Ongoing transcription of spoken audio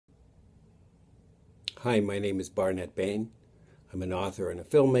Hi, my name is Barnet Bain. I'm an author and a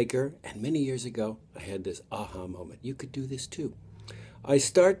filmmaker, and many years ago I had this aha moment. You could do this too. I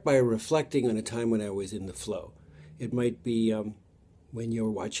start by reflecting on a time when I was in the flow. It might be when you're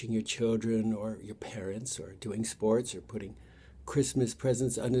watching your children or your parents or doing sports or putting Christmas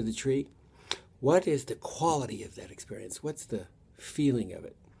presents under the tree. What is the quality of that experience? What's the feeling of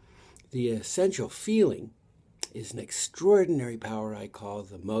it? The essential feeling is an extraordinary power I call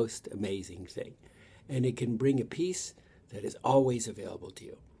the most amazing thing. And it can bring a peace that is always available to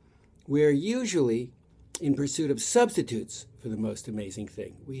you. We're usually in pursuit of substitutes for the most amazing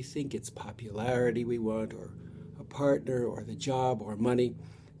thing. We think it's popularity we want, or a partner, or the job, or money.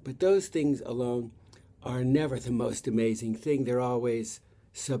 But those things alone are never the most amazing thing. They're always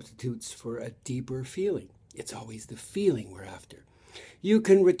substitutes for a deeper feeling. It's always the feeling we're after. You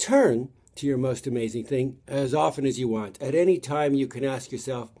can return to your most amazing thing as often as you want. At any time, you can ask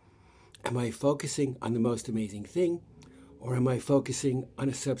yourself, am I focusing on the most amazing thing, or am I focusing on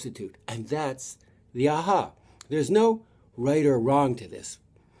a substitute? And that's the aha. There's no right or wrong to this,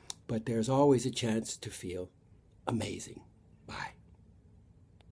 but there's always a chance to feel amazing. Bye.